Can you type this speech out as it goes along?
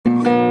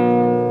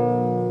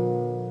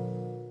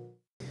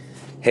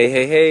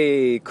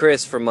Hey,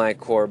 Chris from My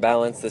Core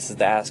Balance. This is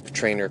the Ask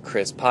Trainer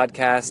Chris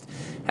podcast.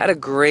 Had a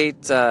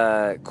great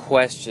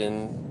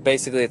question.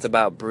 Basically, it's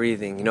about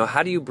breathing.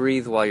 How do you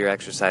breathe while you're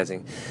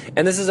exercising?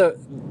 And this is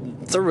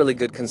it's a really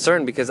good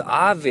concern because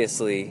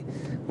obviously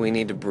we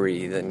need to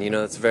breathe. And,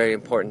 it's very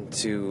important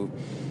to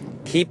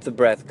keep the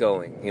breath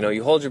going.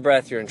 You hold your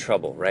breath, you're in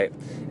trouble, right?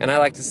 And I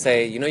like to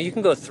say, you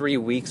can go 3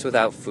 weeks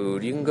without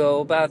food. You can go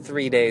about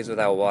 3 days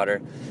without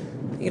water.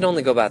 You can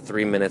only go about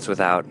 3 minutes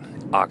without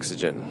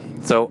oxygen.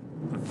 So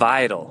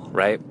vital,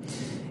 right?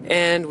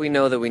 And we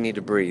know that we need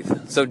to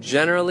breathe. So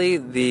generally,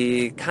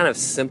 the kind of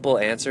simple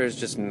answer is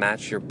just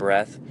match your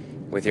breath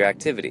with your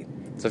activity.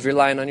 So if you're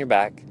lying on your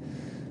back,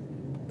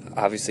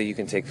 obviously you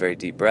can take very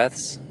deep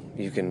breaths.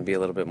 You can be a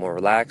little bit more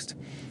relaxed.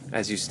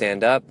 As you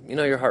stand up,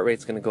 your heart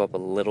rate's going to go up a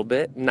little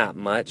bit, not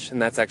much.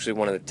 And that's actually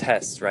one of the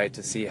tests, right?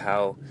 To see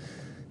how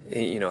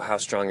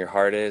strong your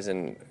heart is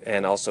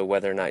and also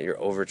whether or not you're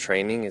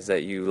overtraining is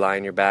that you lie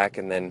on your back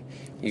and then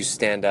you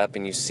stand up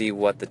and you see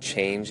what the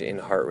change in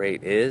heart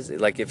rate is.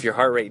 Like if your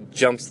heart rate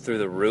jumps through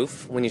the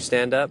roof when you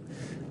stand up,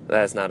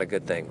 that's not a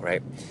good thing,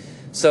 right?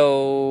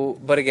 So,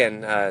 but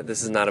again,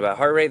 this is not about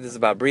heart rate, this is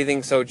about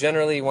breathing. So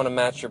generally you want to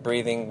match your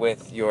breathing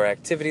with your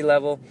activity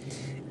level.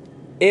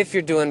 If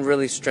you're doing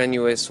really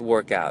strenuous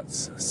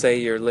workouts, say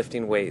you're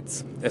lifting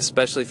weights,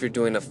 especially if you're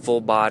doing a full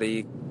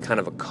body kind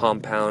of a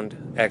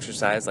compound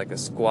exercise like a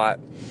squat,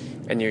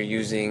 and you're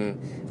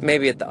using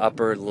maybe at the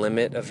upper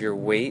limit of your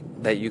weight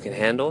that you can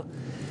handle,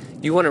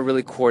 you want to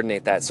really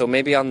coordinate that. So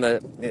maybe on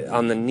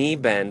the knee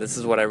bend, this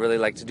is what I really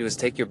like to do, is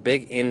take your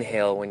big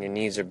inhale when your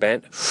knees are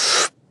bent,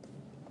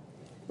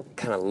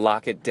 kind of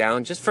lock it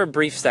down just for a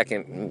brief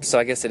second. So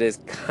I guess it is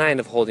kind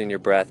of holding your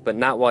breath, but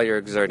not while you're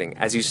exerting.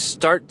 As you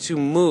start to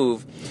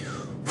move,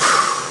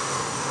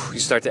 you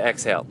start to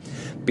exhale.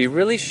 Be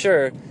really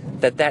sure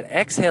that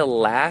exhale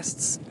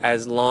lasts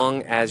as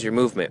long as your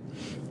movement.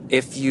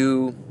 If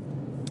you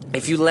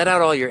let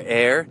out all your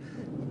air,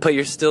 but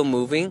you're still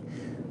moving,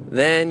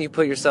 then you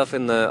put yourself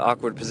in the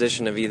awkward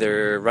position of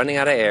either running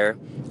out of air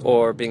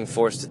or being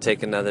forced to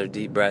take another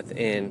deep breath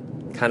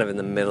in, kind of in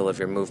the middle of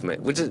your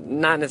movement, which is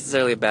not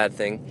necessarily a bad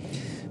thing,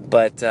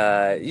 but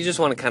you just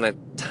want to kind of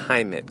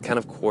time it, kind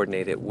of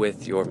coordinate it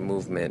with your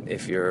movement.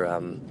 If you're,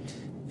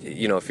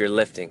 if you're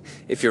lifting,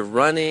 if you're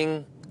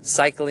running,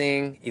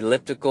 cycling,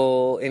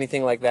 elliptical,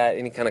 anything like that,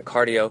 any kind of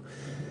cardio,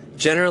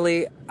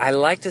 generally I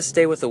like to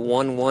stay with a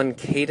 1-1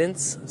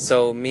 cadence.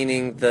 So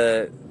meaning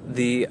the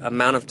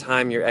amount of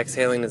time you're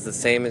exhaling is the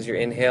same as your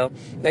inhale.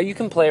 Now you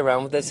can play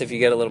around with this if you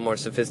get a little more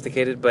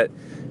sophisticated, but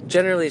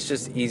generally it's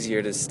just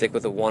easier to stick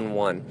with a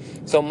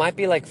 1-1. So it might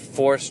be like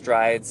 4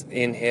 strides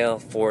inhale,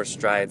 4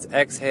 strides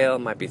exhale,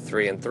 it might be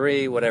 3 and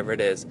 3, whatever it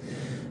is.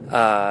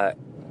 Now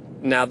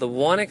the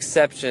one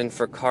exception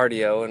for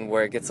cardio and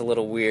where it gets a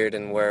little weird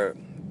and where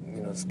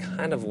it's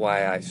kind of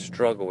why I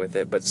struggle with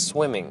it, but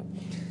swimming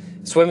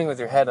with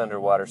your head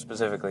underwater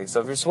specifically.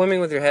 So if you're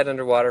swimming with your head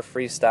underwater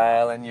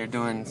freestyle and you're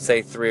doing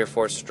say 3 or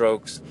 4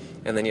 strokes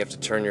and then you have to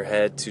turn your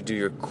head to do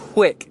your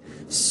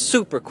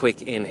super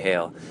quick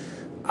inhale,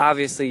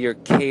 obviously your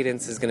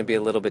cadence is going to be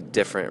a little bit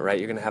different, right?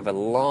 You're going to have a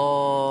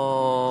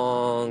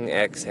long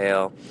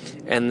exhale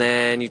and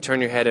then you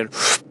turn your head and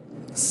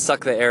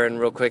suck the air in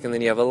real quick and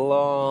then you have a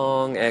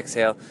long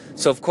exhale.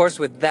 So of course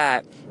with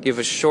that you have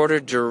a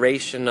shorter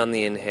duration on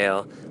the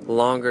inhale,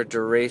 longer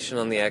duration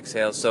on the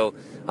exhale. So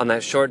on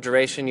that short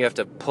duration you have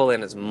to pull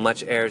in as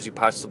much air as you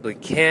possibly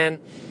can.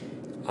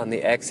 On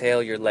the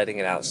exhale you're letting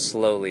it out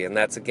slowly, and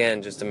that's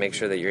again just to make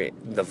sure that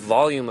the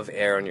volume of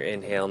air on your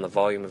inhale and the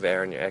volume of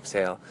air on your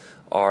exhale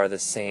are the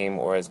same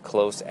or as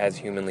close as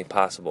humanly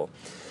possible.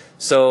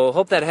 So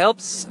hope that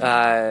helps.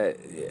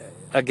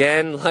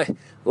 Again,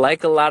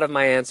 like a lot of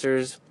my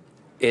answers,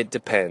 it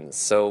depends.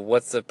 So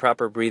what's the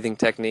proper breathing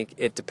technique?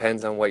 It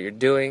depends on what you're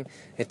doing.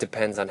 It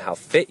depends on how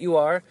fit you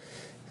are.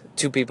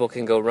 2 people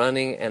can go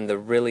running and the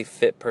really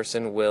fit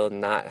person will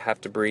not have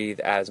to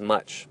breathe as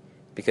much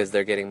because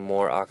they're getting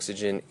more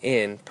oxygen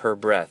in per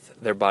breath.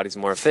 Their body's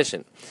more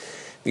efficient.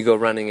 You go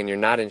running and you're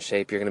not in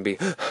shape, you're going to be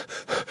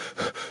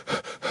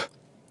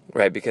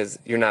right, because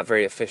you're not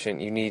very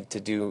efficient. You need to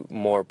do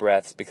more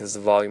breaths because the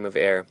volume of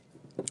air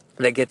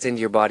that gets into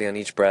your body on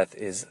each breath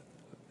is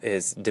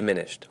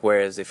diminished.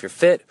 Whereas if you're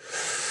fit,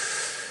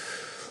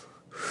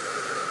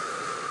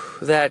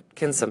 that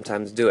can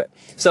sometimes do it.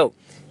 So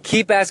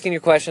keep asking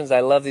your questions. I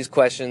love these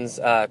questions.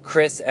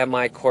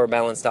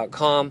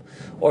 Chris@mycorebalance.com,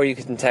 or you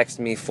can text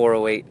me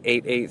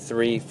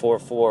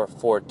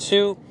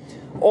 408-883-4442.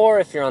 Or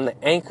if you're on the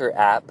Anchor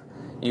app,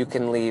 you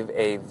can leave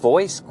a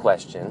voice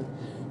question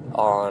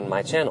on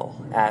my channel.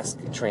 Ask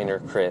Trainer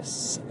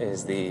Chris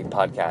is the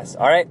podcast.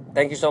 All right.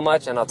 Thank you so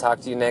much, and I'll talk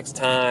to you next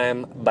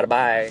time.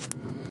 Bye-bye.